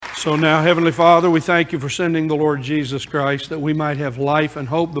So now, Heavenly Father, we thank you for sending the Lord Jesus Christ that we might have life and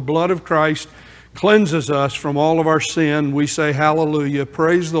hope. The blood of Christ cleanses us from all of our sin. We say hallelujah.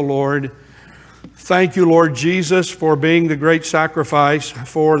 Praise the Lord. Thank you, Lord Jesus, for being the great sacrifice,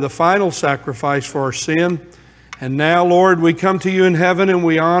 for the final sacrifice for our sin. And now, Lord, we come to you in heaven and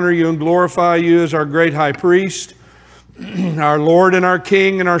we honor you and glorify you as our great high priest, our Lord and our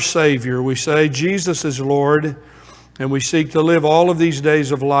King and our Savior. We say Jesus is Lord. And we seek to live all of these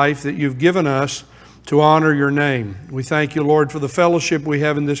days of life that you've given us to honor your name. We thank you, Lord, for the fellowship we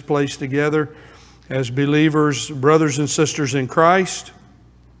have in this place together as believers, brothers and sisters in Christ.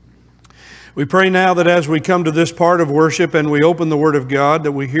 We pray now that as we come to this part of worship and we open the Word of God,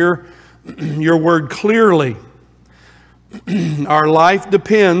 that we hear your Word clearly. Our life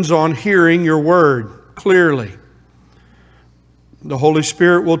depends on hearing your Word clearly. The Holy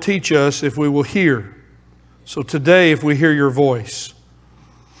Spirit will teach us if we will hear. So today, if we hear your voice,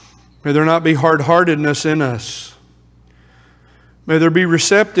 may there not be hard-heartedness in us. May there be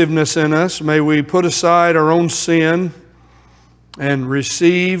receptiveness in us. May we put aside our own sin and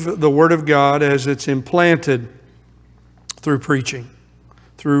receive the Word of God as it's implanted through preaching,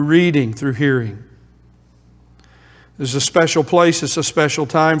 through reading, through hearing. This is a special place. It's a special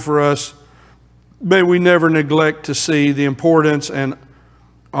time for us. May we never neglect to see the importance and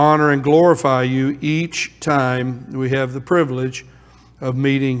honor and glorify you each time we have the privilege of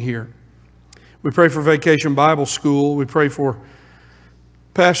meeting here. We pray for Vacation Bible School. We pray for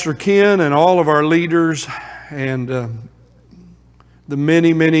Pastor Ken and all of our leaders and the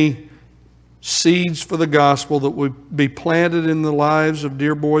many, many seeds for the gospel that would be planted in the lives of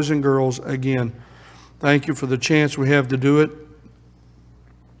dear boys and girls again. Thank you for the chance we have to do it,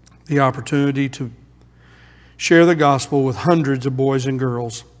 the opportunity to share the gospel with hundreds of boys and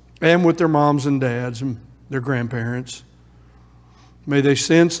girls and with their moms and dads and their grandparents. May they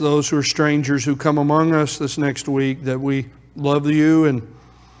sense, those who are strangers who come among us this next week, that we love you and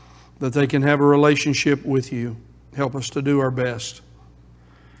that they can have a relationship with you. Help us to do our best.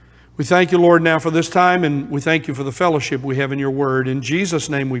 We thank you, Lord, now for this time, and we thank you for the fellowship we have in your word. In Jesus'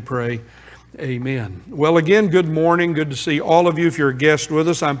 name we pray. Amen. Well, again, good morning. Good to see all of you. If you're a guest with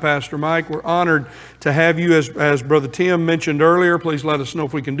us, I'm Pastor Mike. We're honored to have you. As Brother Tim mentioned earlier, please let us know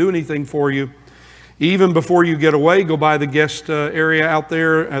if we can do anything for you. Even before you get away, go by the guest area out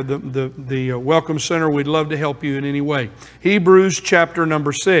there, the Welcome Center. We'd love to help you in any way. Hebrews chapter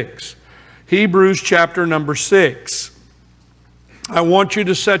number 6. Hebrews chapter number 6. I want you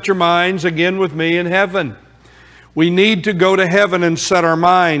to set your minds again with me in heaven. We need to go to heaven and set our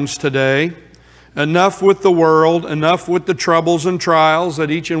minds today. Enough with the world, enough with the troubles and trials that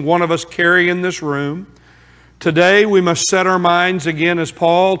each and one of us carry in this room. Today we must set our minds again, as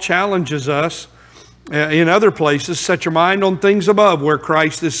Paul challenges us in other places. Set your mind on things above where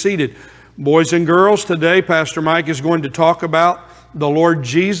Christ is seated. Boys and girls, today Pastor Mike is going to talk about the Lord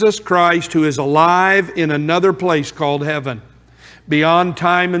Jesus Christ, who is alive in another place called heaven. Beyond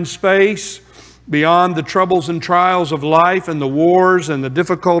time and space, beyond the troubles and trials of life and the wars and the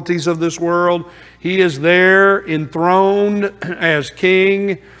difficulties of this world, He is there enthroned as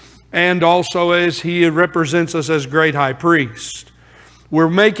King and also as He represents us as great high priest. We're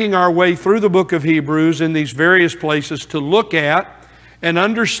making our way through the book of Hebrews in these various places to look at and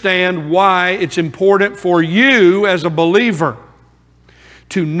understand why it's important for you as a believer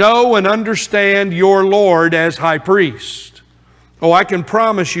to know and understand your Lord as high priest. Oh, I can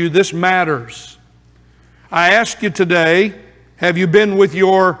promise you this matters. I ask you today, have you been with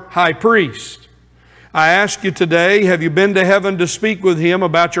your high priest? I ask you today, have you been to heaven to speak with Him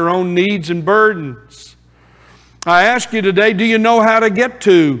about your own needs and burdens? I ask you today, do you know how to get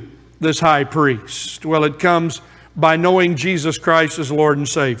to this high priest? Well, it comes by knowing Jesus Christ as Lord and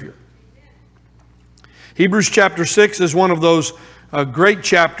Savior. Hebrews chapter 6 is one of those great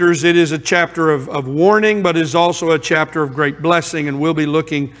chapters. It is a chapter of warning, but is also a chapter of great blessing, and we'll be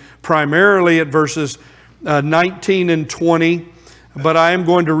looking primarily at verses 19 and 20, but I am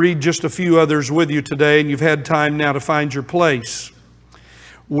going to read just a few others with you today, and you've had time now to find your place.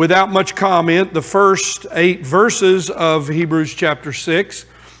 Without much comment, the first 8 verses of Hebrews chapter 6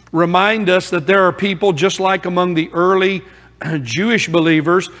 remind us that there are people, just like among the early Jewish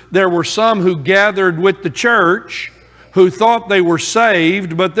believers, there were some who gathered with the church who thought they were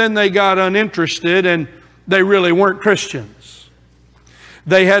saved, but then they got uninterested and they really weren't Christians.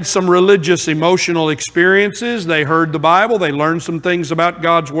 They had some religious, emotional experiences. They heard the Bible. They learned some things about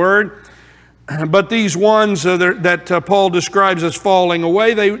God's Word. But these ones that Paul describes as falling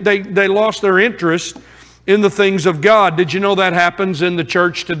away, they lost their interest in the things of God. Did you know that happens in the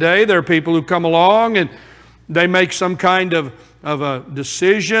church today? There are people who come along and they make some kind of a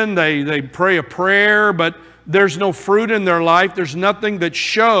decision. They pray a prayer, but there's no fruit in their life. There's nothing that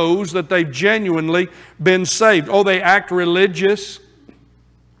shows that they've genuinely been saved. Oh, they act religious.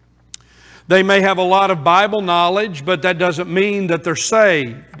 They may have a lot of Bible knowledge, but that doesn't mean that they're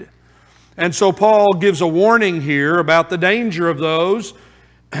saved. And so Paul gives a warning here about the danger of those.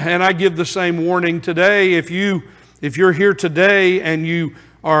 And I give the same warning today. If you're here today and you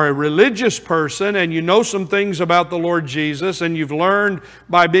are a religious person and you know some things about the Lord Jesus and you've learned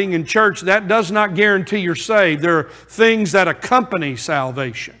by being in church, that does not guarantee you're saved. There are things that accompany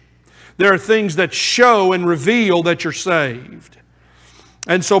salvation. There are things that show and reveal that you're saved.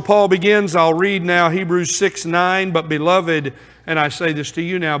 And so Paul begins, I'll read now Hebrews 6:9, but beloved, and I say this to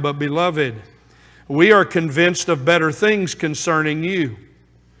you now, but beloved, we are convinced of better things concerning you.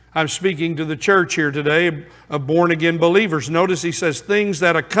 I'm speaking to the church here today of born-again believers. Notice he says things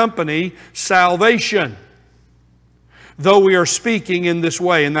that accompany salvation, though we are speaking in this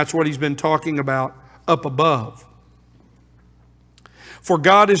way. And that's what he's been talking about up above. For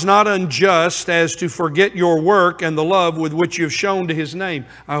God is not unjust as to forget your work and the love with which you have shown to His name.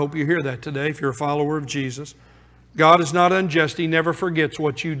 I hope you hear that today if you're a follower of Jesus. God is not unjust. He never forgets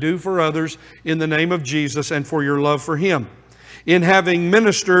what you do for others in the name of Jesus and for your love for Him, in having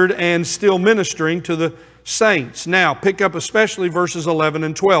ministered and still ministering to the saints. Now, pick up especially verses 11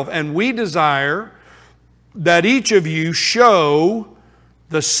 and 12. And we desire that each of you show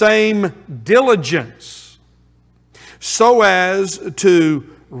the same diligence, so as to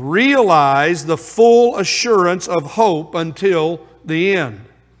realize the full assurance of hope until the end,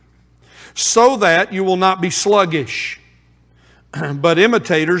 so that you will not be sluggish, but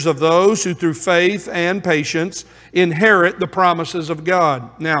imitators of those who through faith and patience inherit the promises of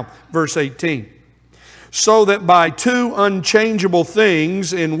God. Now, verse 18. So that by two unchangeable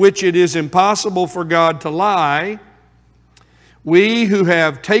things in which it is impossible for God to lie, we who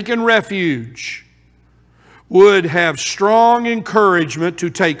have taken refuge would have strong encouragement to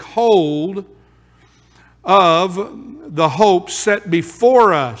take hold of the hope set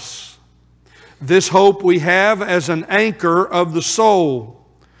before us. This hope we have as an anchor of the soul,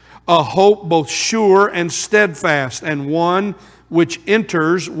 a hope both sure and steadfast, and one which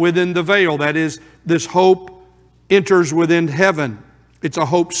enters within the veil. That is, this hope enters within heaven. It's a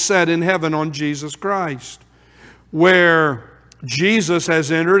hope set in heaven on Jesus Christ, where Jesus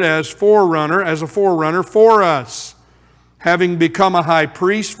has entered as a forerunner for us, having become a high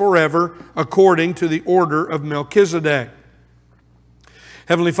priest forever according to the order of Melchizedek.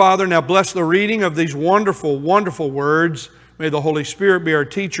 Heavenly Father, now bless the reading of these wonderful, wonderful words. May the Holy Spirit be our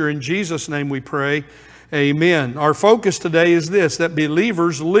teacher. In Jesus' name we pray. Amen. Our focus today is this, that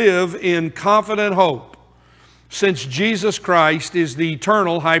believers live in confident hope, since Jesus Christ is the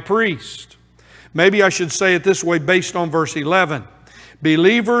eternal high priest. Maybe I should say it this way based on verse 11.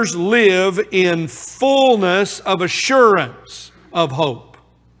 Believers live in fullness of assurance of hope,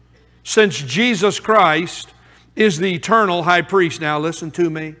 since Jesus Christ is the eternal high priest. Now listen to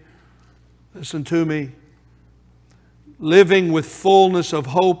me. Listen to me. Living with fullness of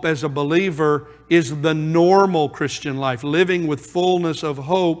hope as a believer is the normal Christian life. Living with fullness of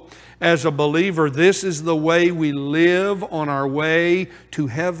hope as a believer, this is the way we live on our way to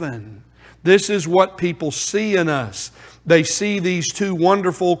heaven. This is what people see in us. They see these two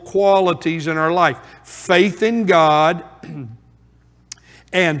wonderful qualities in our life: faith in God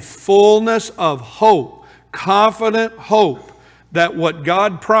and fullness of hope. Confident hope that what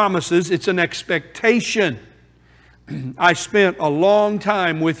God promises, it's an expectation. I spent a long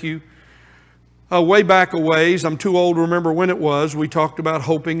time with you way back a ways. I'm too old to remember when it was. We talked about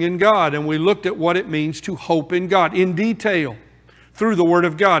hoping in God, and we looked at what it means to hope in God in detail through the Word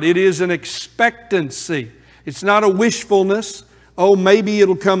of God. It is an expectancy. It's not a wishfulness. Oh, maybe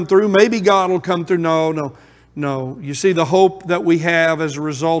it'll come through. Maybe God will come through. No. You see, the hope that we have as a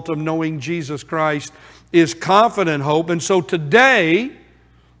result of knowing Jesus Christ is confident hope. And so today,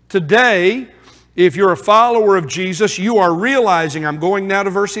 if you're a follower of Jesus, you are realizing, I'm going now to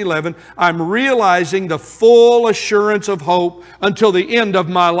verse 11, I'm realizing the full assurance of hope until the end of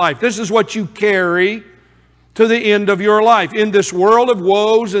my life. This is what you carry to the end of your life. In this world of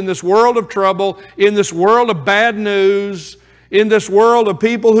woes, in this world of trouble, in this world of bad news, in this world of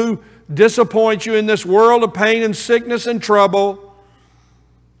people who disappoint you, in this world of pain and sickness and trouble,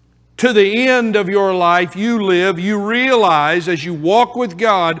 to the end of your life you live, you realize as you walk with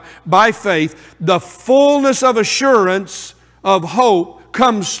God by faith, the fullness of assurance of hope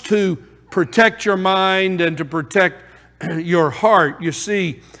comes to protect your mind and to protect your heart. You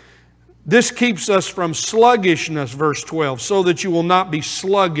see, this keeps us from sluggishness, verse 12, so that you will not be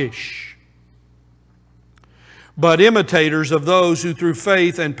sluggish. but imitators of those who through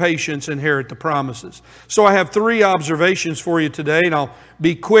faith and patience inherit the promises. So I have three observations for you today, and I'll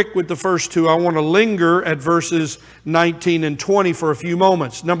be quick with the first two. I want to linger at verses 19 and 20 for a few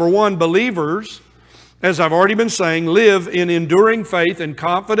moments. Number one, believers, as I've already been saying, live in enduring faith and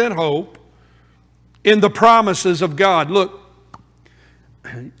confident hope in the promises of God. Look,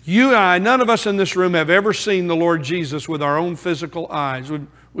 you and I, none of us in this room have ever seen the Lord Jesus with our own physical eyes.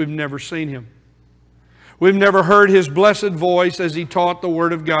 We've never seen Him. We've never heard His blessed voice as He taught the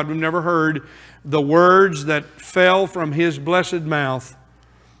Word of God. We've never heard the words that fell from His blessed mouth.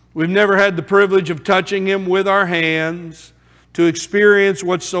 We've never had the privilege of touching Him with our hands, to experience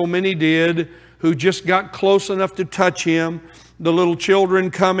what so many did who just got close enough to touch Him, the little children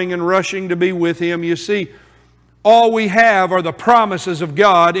coming and rushing to be with Him. You see, all we have are the promises of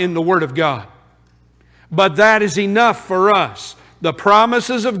God in the Word of God. But that is enough for us. The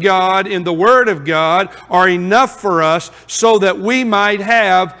promises of God in the Word of God are enough for us so that we might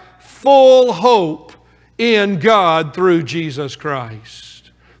have full hope in God through Jesus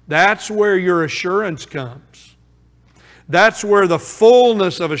Christ. That's where your assurance comes. That's where the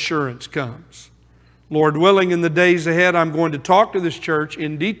fullness of assurance comes. Lord willing, in the days ahead, I'm going to talk to this church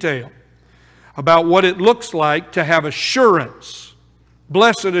in detail about what it looks like to have assurance,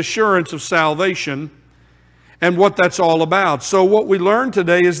 blessed assurance of salvation, and what that's all about. So what we learn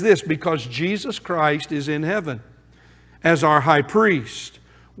today is this: because Jesus Christ is in heaven as our high priest,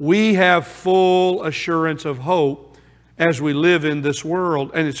 we have full assurance of hope as we live in this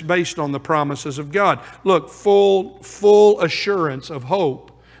world, and it's based on the promises of God. Look, full assurance of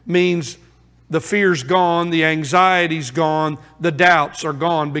hope means the fear's gone, the anxiety's gone, the doubts are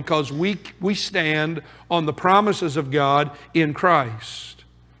gone, because we stand on the promises of God in Christ.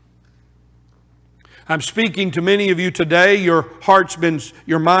 I'm speaking to many of you today. Your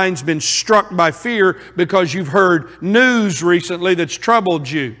mind's been struck by fear because you've heard news recently that's troubled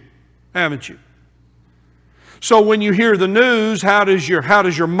you, haven't you? So when you hear the news, how does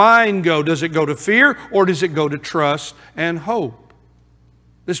your mind go? Does it go to fear, or does it go to trust and hope?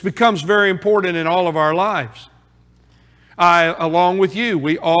 This becomes very important in all of our lives. Along with you,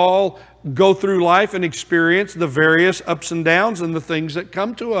 we all go through life and experience the various ups and downs and the things that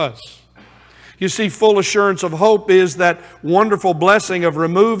come to us. You see, full assurance of hope is that wonderful blessing of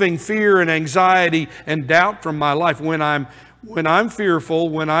removing fear and anxiety and doubt from my life. When I'm fearful,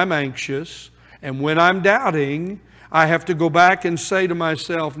 when I'm anxious, and when I'm doubting, I have to go back and say to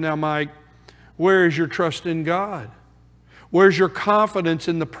myself, now Mike, where is your trust in God? Where's your confidence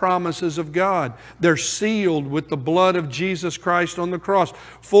in the promises of God? They're sealed with the blood of Jesus Christ on the cross.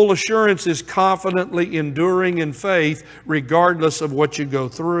 Full assurance is confidently enduring in faith regardless of what you go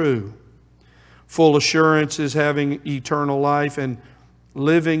through. Full assurance is having eternal life and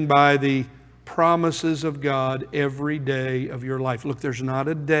living by the promises of God every day of your life. Look, there's not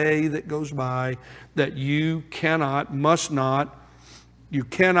a day that goes by that you cannot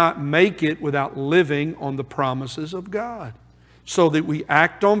make it without living on the promises of God. So that we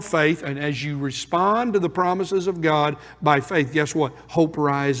act on faith, and as you respond to the promises of God by faith, guess what? Hope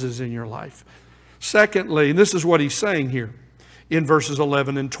rises in your life. Secondly, and this is what he's saying here in verses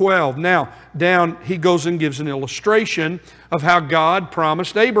 11 and 12. Now, down he goes and gives an illustration of how God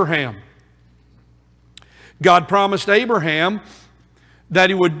promised Abraham. God promised Abraham that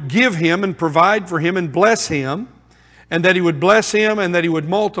He would give him and provide for him and bless him, and that He would bless him and that He would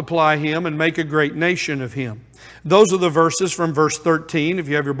multiply him and make a great nation of him. Those are the verses from verse 13, if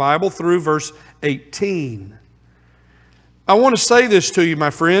you have your Bible, through verse 18. I want to say this to you,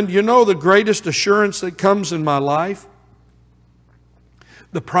 my friend. You know the greatest assurance that comes in my life?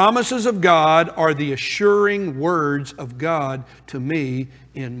 The promises of God are the assuring words of God to me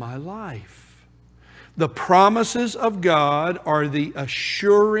in my life. The promises of God are the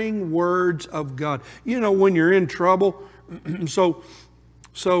assuring words of God. You know, when you're in trouble, so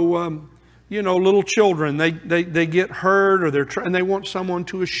little children, they get hurt, or and they want someone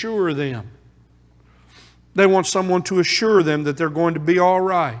to assure them. They want someone to assure them that they're going to be all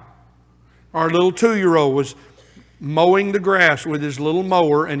right. Our little 2-year-old was mowing the grass with his little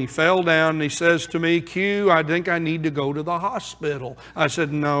mower, and he fell down, and he says to me, "Q, I think I need to go to the hospital." I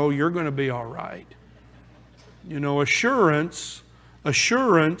said, "No, you're going to be all right." You know, assurance,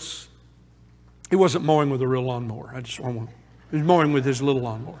 he wasn't mowing with a real lawnmower. He was mowing with his little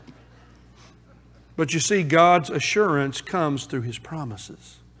lawnmower. But you see, God's assurance comes through His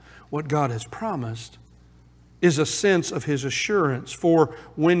promises. What God has promised is a sense of His assurance. For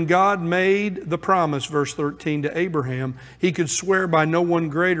when God made the promise, verse 13, to Abraham, He could swear by no one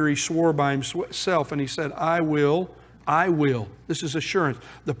greater. He swore by Himself, and He said, I will I will. This is assurance.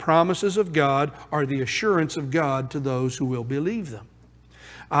 The promises of God are the assurance of God to those who will believe them.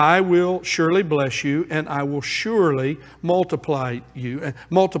 I will surely bless you, and I will surely multiply you.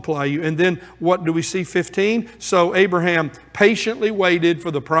 And then what do we see? 15. So Abraham patiently waited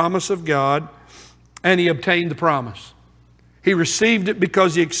for the promise of God, and he obtained the promise. He received it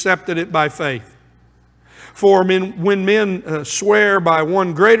because he accepted it by faith. For when men swear by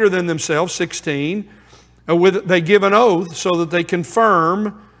one greater than themselves, 16, they give an oath so that they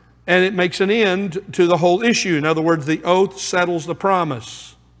confirm, and it makes an end to the whole issue. In other words, the oath settles the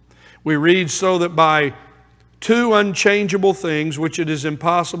promise. We read, so that by two unchangeable things which it is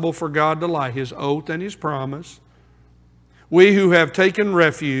impossible for God to lie, His oath and His promise, we who have taken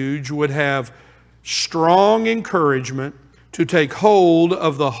refuge would have strong encouragement to take hold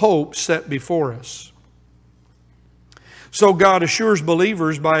of the hope set before us. So God assures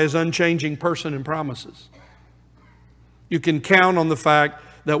believers by His unchanging person and promises. You can count on the fact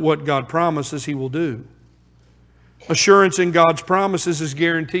that what God promises He will do. Assurance in God's promises is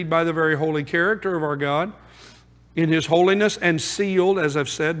guaranteed by the very holy character of our God in His holiness, and sealed, as I've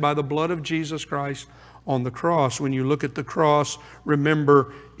said, by the blood of Jesus Christ on the cross. When you look at the cross,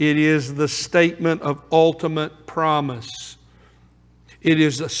 remember, it is the statement of ultimate promise. It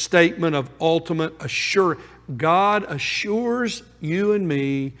is a statement of ultimate assurance. God assures you and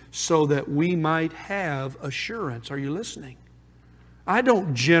me so that we might have assurance. Are you listening? I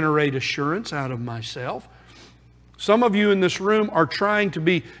don't generate assurance out of myself. Some of you in this room are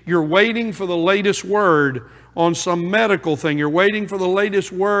you're waiting for the latest word on some medical thing. You're waiting for the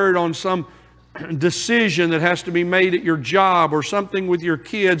latest word on some decision that has to be made at your job or something with your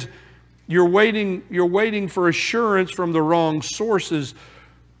kids. You're waiting for assurance from the wrong sources.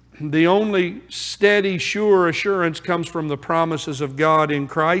 The only steady, sure assurance comes from the promises of God in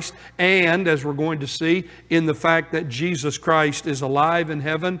Christ, and, as we're going to see, in the fact that Jesus Christ is alive in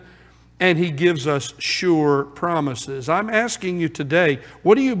heaven, and He gives us sure promises. I'm asking you today,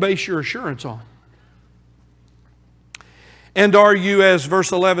 what do you base your assurance on? And are you, as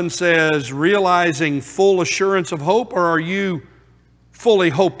verse 11 says, realizing full assurance of hope, or are you fully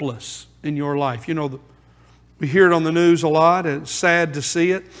hopeless in your life? You know, we hear it on the news a lot. It's sad to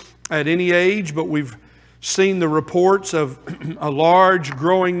see it at any age, but we've seen the reports of a large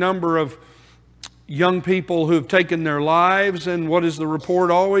growing number of young people who have taken their lives, and what is the report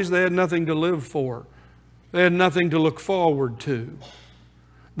always? They had nothing to live for. They had nothing to look forward to.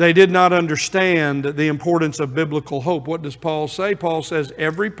 They did not understand the importance of biblical hope. What does Paul say? Paul says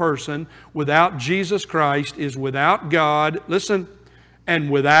every person without Jesus Christ is without God, listen, and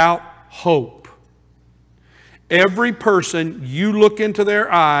without hope. Every person you look into their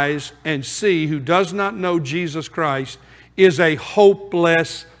eyes and see who does not know Jesus Christ is a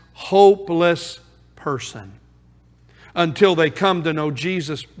hopeless person until they come to know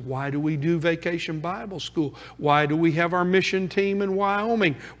Jesus. Why do we do Vacation Bible School? Why do we have our mission team in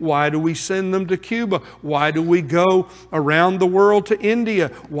Wyoming? Why do we send them to Cuba? Why do we go around the world to India?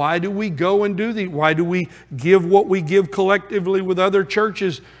 Why do we go and do these? Why do we give what we give collectively with other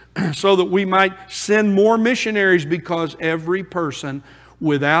churches so that we might send more missionaries? Because every person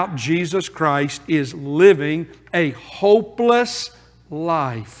without Jesus Christ is living a hopeless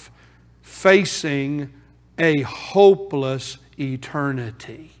life, facing a hopeless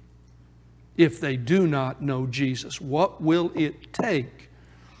eternity if they do not know Jesus. What will it take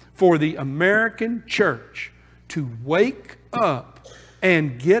for the American church to wake up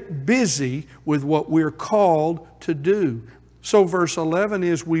and get busy with what we're called to do? So verse 11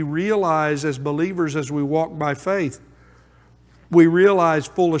 is, we realize as believers, as we walk by faith, we realize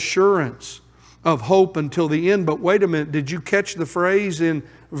full assurance of hope until the end. But wait a minute, did you catch the phrase in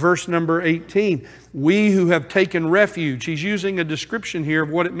verse number 18? We who have taken refuge. He's using a description here of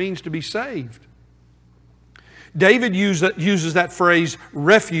what it means to be saved. David uses that phrase,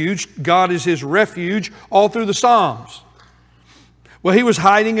 refuge. God is his refuge, all through the Psalms. Well, he was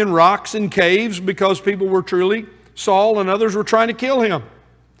hiding in rocks and caves because people were truly, Saul and others were trying to kill him.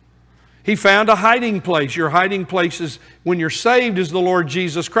 He found a hiding place. Your hiding place is, when you're saved, is the Lord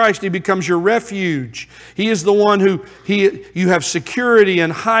Jesus Christ. He becomes your refuge. He is the one who you have security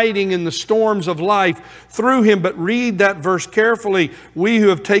and hiding in the storms of life through Him. But read that verse carefully. We who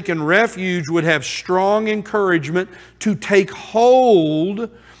have taken refuge would have strong encouragement to take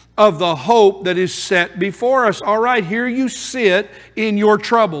hold of the hope that is set before us. All right, here you sit in your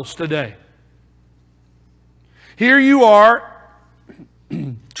troubles today. Here you are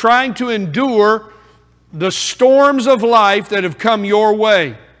trying to endure the storms of life that have come your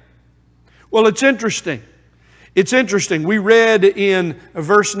way. Well, it's interesting. It's interesting. We read in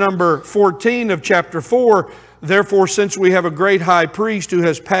verse number 14 of chapter 4, therefore, since we have a great high priest who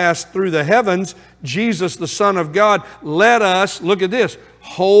has passed through the heavens, Jesus, the Son of God, let us, look at this,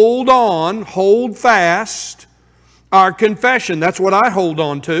 hold on, hold fast our confession. That's what I hold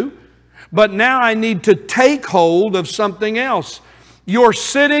on to. But now I need to take hold of something else. You're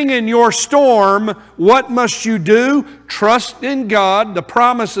sitting in your storm. What must you do? Trust in God, the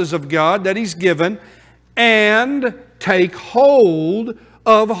promises of God that He's given, and take hold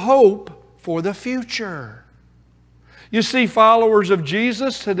of hope for the future. You see, followers of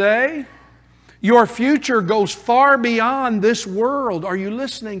Jesus today, your future goes far beyond this world. Are you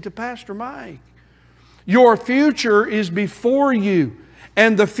listening to Pastor Mike? Your future is before you.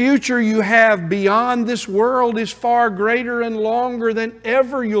 And the future you have beyond this world is far greater and longer than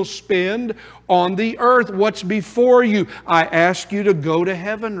ever you'll spend on the earth. What's before you? I ask you to go to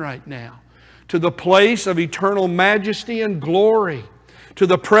heaven right now, to the place of eternal majesty and glory, to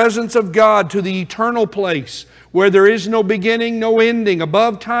the presence of God, to the eternal place where there is no beginning, no ending,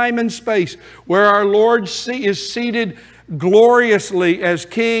 above time and space, where our Lord is seated gloriously as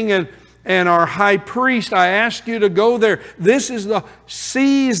King and our high priest. I ask you to go there. This is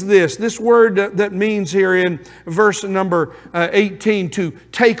seize this. This word that means here in verse number 18, to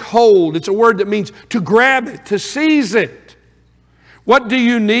take hold. It's a word that means to grab it, to seize it. What do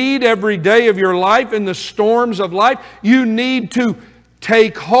you need every day of your life in the storms of life? You need to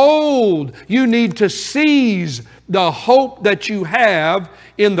take hold. You need to seize the hope that you have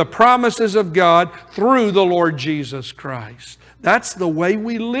in the promises of God through the Lord Jesus Christ. That's the way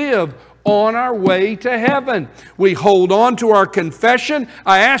we live on our way to heaven. We hold on to our confession.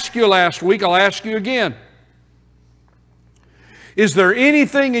 I asked you last week, I'll ask you again. Is there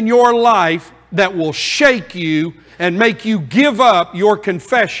anything in your life that will shake you and make you give up your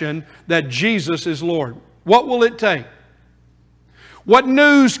confession that Jesus is Lord? What will it take? What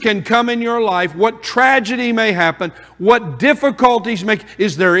news can come in your life? What tragedy may happen? What difficulties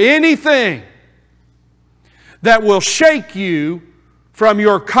is there anything that will shake you from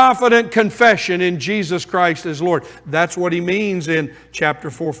your confident confession in Jesus Christ as Lord? That's what He means in chapter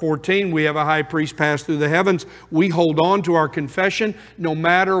 4:14. We have a high priest pass through the heavens. We hold on to our confession no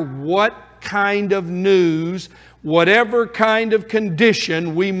matter what kind of news, whatever kind of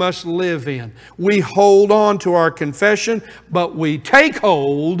condition we must live in. We hold on to our confession, but we take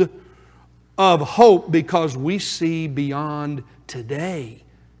hold of hope because we see beyond today.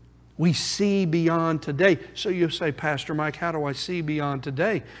 We see beyond today. So you say, Pastor Mike, how do I see beyond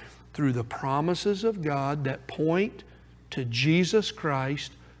today? Through the promises of God that point to Jesus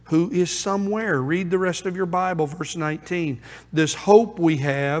Christ, who is somewhere. Read the rest of your Bible, verse 19. This hope we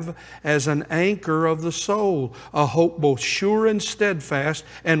have as an anchor of the soul, a hope both sure and steadfast,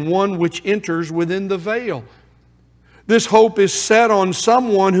 and one which enters within the veil. This hope is set on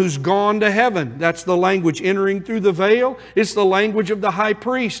someone who's gone to heaven. That's the language entering through the veil. It's the language of the high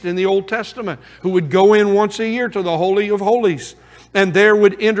priest in the Old Testament who would go in once a year to the Holy of Holies and there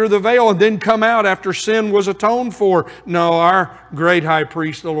would enter the veil and then come out after sin was atoned for. No, our great high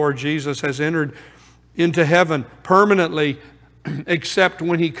priest, the Lord Jesus, has entered into heaven permanently except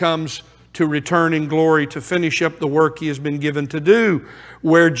when He comes to return in glory to finish up the work He has been given to do,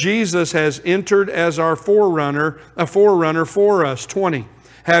 where Jesus has entered as our forerunner, a forerunner for us. 20.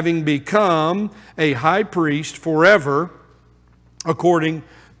 Having become a high priest forever according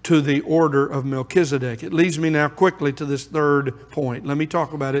to the order of Melchizedek. It leads me now quickly to this third point. Let me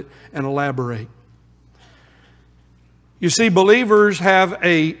talk about it and elaborate. You see, believers have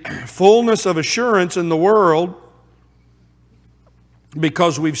a fullness of assurance in the world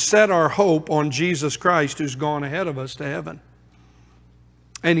because we've set our hope on Jesus Christ, who's gone ahead of us to heaven.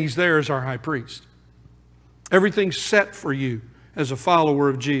 And He's there as our high priest. Everything's set for you as a follower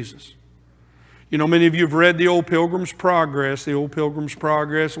of Jesus. You know, many of you have read the old Pilgrim's Progress. The old Pilgrim's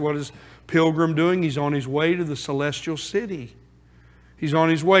Progress, what is Pilgrim doing? He's on his way to the celestial city. He's on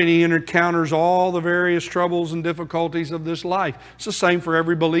his way and he encounters all the various troubles and difficulties of this life. It's the same for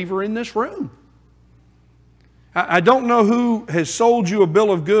every believer in this room. I don't know who has sold you a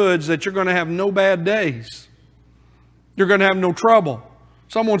bill of goods that you're going to have no bad days. You're going to have no trouble.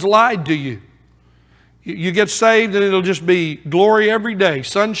 Someone's lied to you. You get saved and it'll just be glory every day,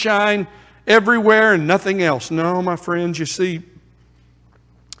 sunshine everywhere and nothing else. No, my friends, you see,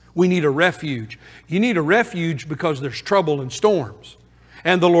 we need a refuge. You need a refuge because there's trouble and storms.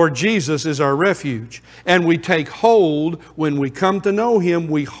 And the Lord Jesus is our refuge. And we take hold, when we come to know Him,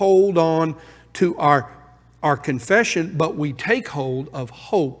 we hold on to our confession, but we take hold of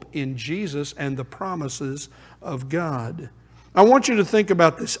hope in Jesus and the promises of God. I want you to think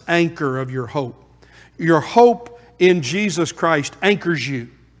about this anchor of your hope. Your hope in Jesus Christ anchors you.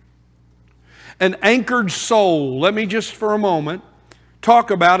 An anchored soul. Let me just for a moment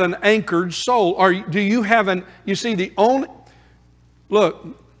talk about an anchored soul. Do you have you see, look,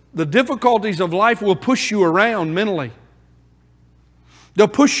 the difficulties of life will push you around mentally. They'll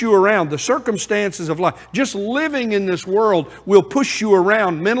push you around. The circumstances of life, just living in this world, will push you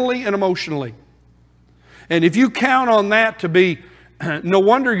around mentally and emotionally. And if you count on that to be, no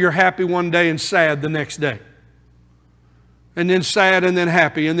wonder you're happy one day and sad the next day. And then sad and then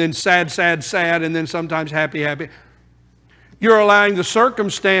happy, and then sad, sad, sad, and then sometimes happy, happy. You're allowing the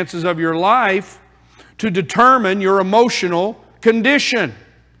circumstances of your life to determine your emotional condition,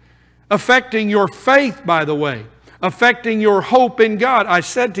 affecting your faith, by the way, affecting your hope in God. I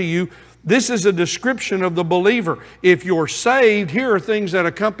said to you, this is a description of the believer. If you're saved, here are things that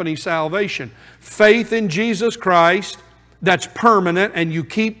accompany salvation. Faith in Jesus Christ, that's permanent, and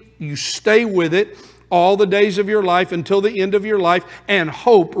you stay with it all the days of your life until the end of your life, and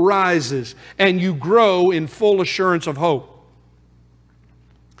hope rises, and you grow in full assurance of hope.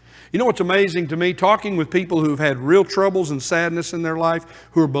 You know what's amazing to me? Talking with people who've had real troubles and sadness in their life,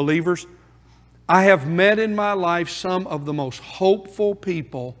 who are believers, I have met in my life some of the most hopeful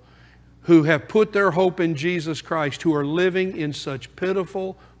people who have put their hope in Jesus Christ, who are living in such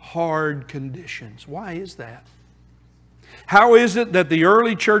pitiful, hard conditions. Why is that? How is it that the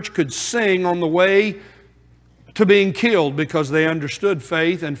early church could sing on the way to being killed? Because they understood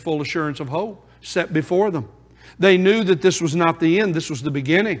faith and full assurance of hope set before them. They knew that this was not the end, this was the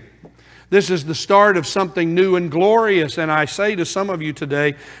beginning. This is the start of something new and glorious. And I say to some of you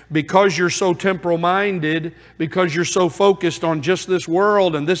today, because you're so temporal-minded, because you're so focused on just this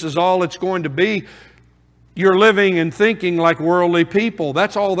world and this is all it's going to be, you're living and thinking like worldly people.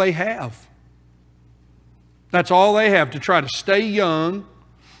 That's all they have. That's all they have, to try to stay young,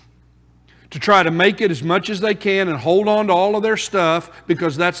 to try to make it as much as they can and hold on to all of their stuff,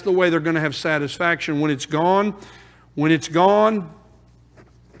 because that's the way they're going to have satisfaction. When it's gone,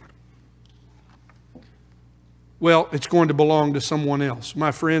 well, it's going to belong to someone else.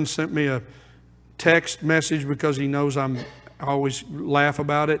 My friend sent me a text message because he knows I always laugh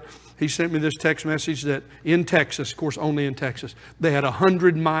about it. He sent me this text message that in Texas, of course only in Texas, they had a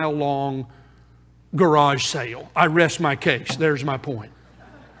 100-mile long garage sale. I rest my case. There's my point.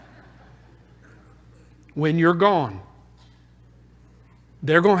 When you're gone,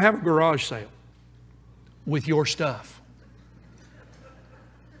 they're going to have a garage sale with your stuff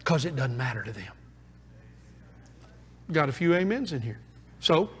because it doesn't matter to them. Got a few amens in here.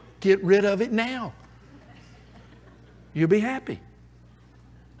 So get rid of it now. You'll be happy.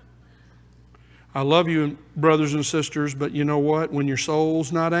 I love you, brothers and sisters, but you know what? When your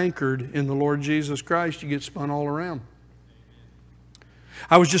soul's not anchored in the Lord Jesus Christ, you get spun all around.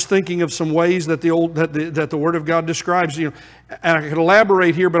 I was just thinking of some ways that the Word of God describes, and I could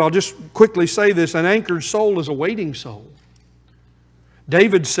elaborate here, but I'll just quickly say this. An anchored soul is a waiting soul.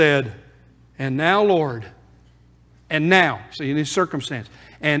 David said, "And now, Lord," and now, see, in his circumstance.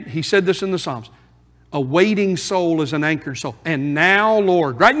 And he said this in the Psalms. A waiting soul is an anchored soul. And now,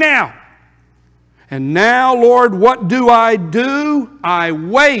 Lord, right now. And now, Lord, what do? I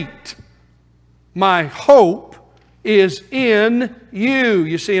wait. My hope is in you.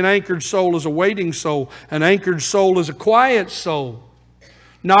 You see, an anchored soul is a waiting soul. An anchored soul is a quiet soul.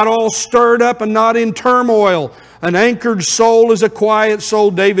 Not all stirred up and not in turmoil. An anchored soul is a quiet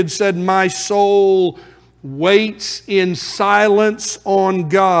soul. David said, my soul waits in silence on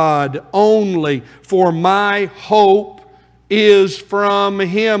God only, for my hope is from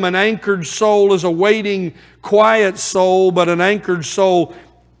Him. An anchored soul is a waiting, quiet soul, but an anchored soul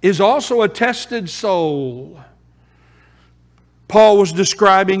is also a tested soul. Paul was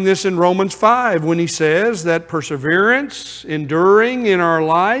describing this in Romans 5 when he says that perseverance, enduring in our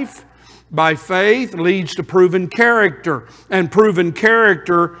life by faith, leads to proven character, and proven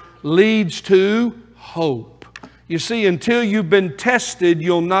character leads to hope. You see, until you've been tested,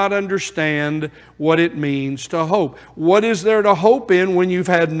 you'll not understand what it means to hope. What is there to hope in when you've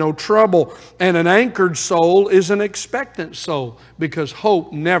had no trouble? And an anchored soul is an expectant soul, because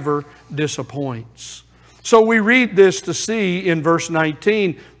hope never disappoints. So we read this to see in verse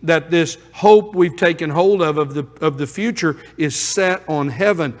 19 that this hope we've taken hold of the future is set on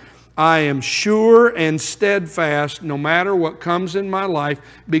heaven. I am sure and steadfast no matter what comes in my life,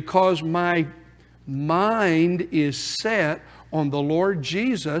 because my mind is set on the Lord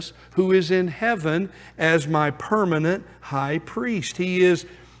Jesus, who is in heaven as my permanent high priest. He is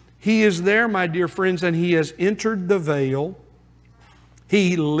there, my dear friends, and He has entered the veil.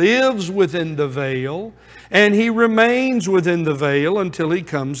 He lives within the veil, and He remains within the veil until He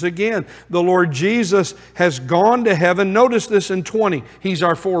comes again. The Lord Jesus has gone to heaven. Notice this in 20. He's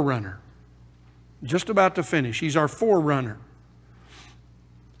our forerunner. Just about to finish. He's our forerunner.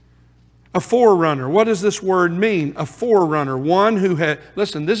 A forerunner. What does this word mean? A forerunner. One who had...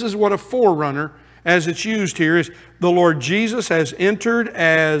 Listen, this is what a forerunner, as it's used here, is the Lord Jesus has entered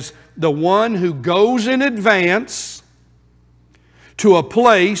as the one who goes in advance to a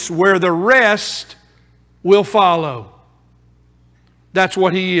place where the rest will follow. That's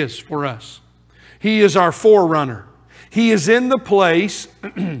what He is for us. He is our forerunner. He is in the place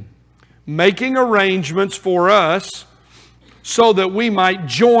making arrangements for us so that we might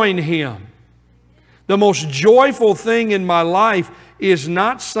join Him. The most joyful thing in my life is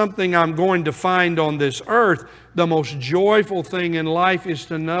not something I'm going to find on this earth. The most joyful thing in life is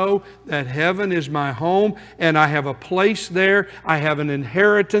to know that heaven is my home and I have a place there. I have an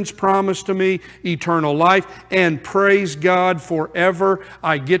inheritance promised to me, eternal life, and praise God forever.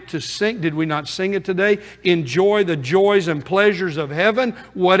 I get to sing. Did we not sing it today? Enjoy the joys and pleasures of heaven,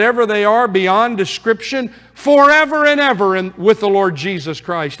 whatever they are beyond description, forever and ever, and with the Lord Jesus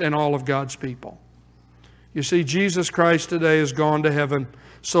Christ and all of God's people. You see, Jesus Christ today has gone to heaven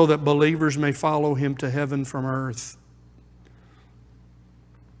so that believers may follow Him to heaven from earth.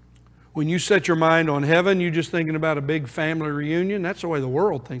 When you set your mind on heaven, you're just thinking about a big family reunion. That's the way the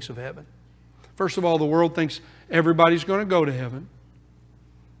world thinks of heaven. First of all, the world thinks everybody's going to go to heaven.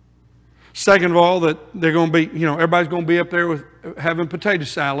 Second of all, that they're going to be, everybody's going to be up there with having potato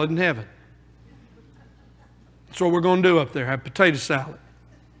salad in heaven. That's what we're going to do up there, have potato salad.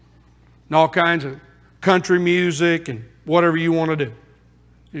 And all kinds of country music and whatever you want to do.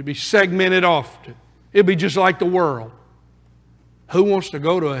 It'd be segmented off. It'd be just like the world. Who wants to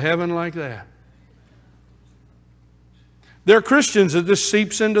go to a heaven like that? There are Christians that this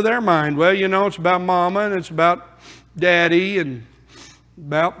seeps into their mind. Well, it's about mama and it's about daddy and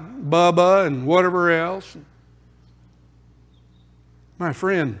about Bubba and whatever else. My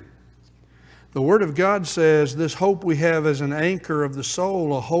friend, the Word of God says this hope we have as an anchor of the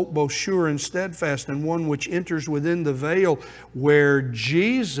soul, a hope both sure and steadfast, and one which enters within the veil, where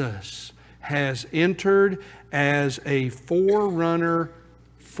Jesus has entered as a forerunner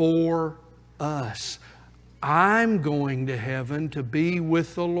for us. I'm going to heaven to be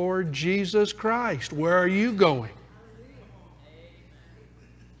with the Lord Jesus Christ. Where are you going?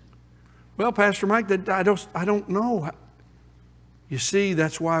 Well, Pastor Mike, I don't know. You see,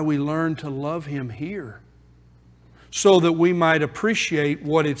 that's why we learn to love Him here, so that we might appreciate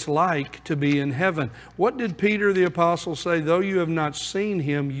what it's like to be in heaven. What did Peter the Apostle say? Though you have not seen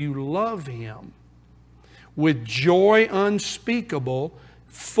Him, you love Him with joy unspeakable,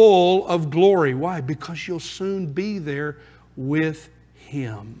 full of glory. Why? Because you'll soon be there with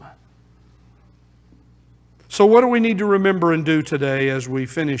Him. So what do we need to remember and do today as we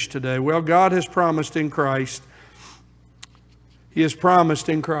finish today? Well, God has promised in Christ. He has promised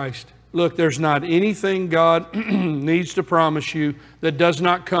in Christ. Look, there's not anything God needs to promise you that does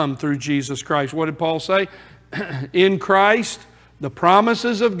not come through Jesus Christ. What did Paul say? In Christ, the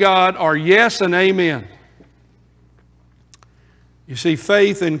promises of God are yes and amen. You see,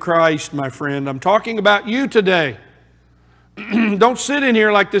 faith in Christ, my friend, I'm talking about you today. Don't sit in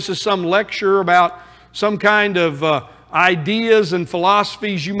here like this is some lecture about some kind of ideas and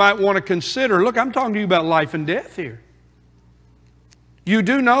philosophies you might want to consider. Look, I'm talking to you about life and death here. You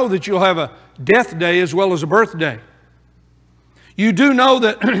do know that you'll have a death day as well as a birthday. You do know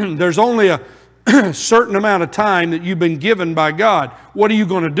that there's only a certain amount of time that you've been given by God. What are you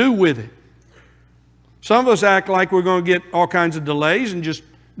going to do with it? Some of us act like we're going to get all kinds of delays and just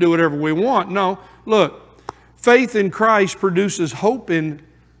do whatever we want. No, look, faith in Christ produces hope in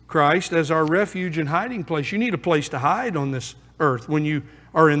Christ as our refuge and hiding place. You need a place to hide on this earth when you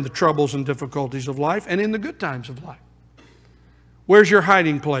are in the troubles and difficulties of life and in the good times of life. Where's your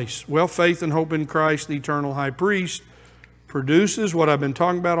hiding place? Well, faith and hope in Christ, the eternal high priest, produces what I've been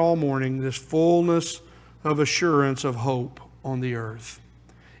talking about all morning, this fullness of assurance of hope on the earth.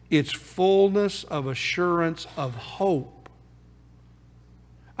 It's fullness of assurance of hope.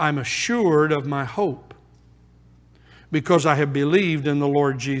 I'm assured of my hope because I have believed in the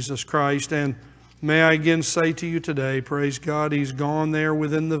Lord Jesus Christ. And may I again say to you today, praise God, He's gone there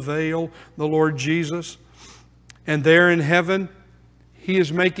within the veil, the Lord Jesus. And there in heaven, He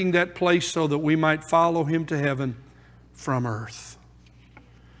is making that place so that we might follow Him to heaven from earth.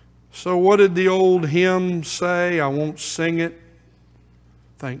 So what did the old hymn say? I won't sing it.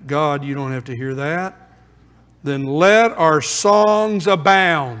 Thank God you don't have to hear that. Then let our songs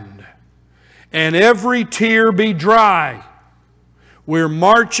abound and every tear be dry We're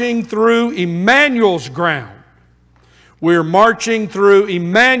marching through Emmanuel's ground. We're marching through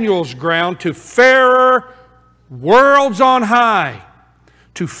Emmanuel's ground to fairer worlds on high.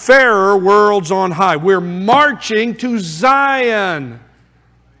 To fairer worlds on high. We're marching to Zion.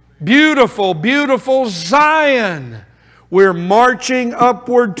 Beautiful, beautiful Zion. We're marching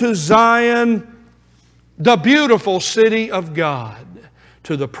upward to Zion, the beautiful city of God,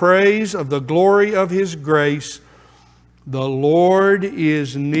 to the praise of the glory of His grace. The Lord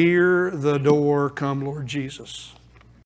is near the door. Come, Lord Jesus.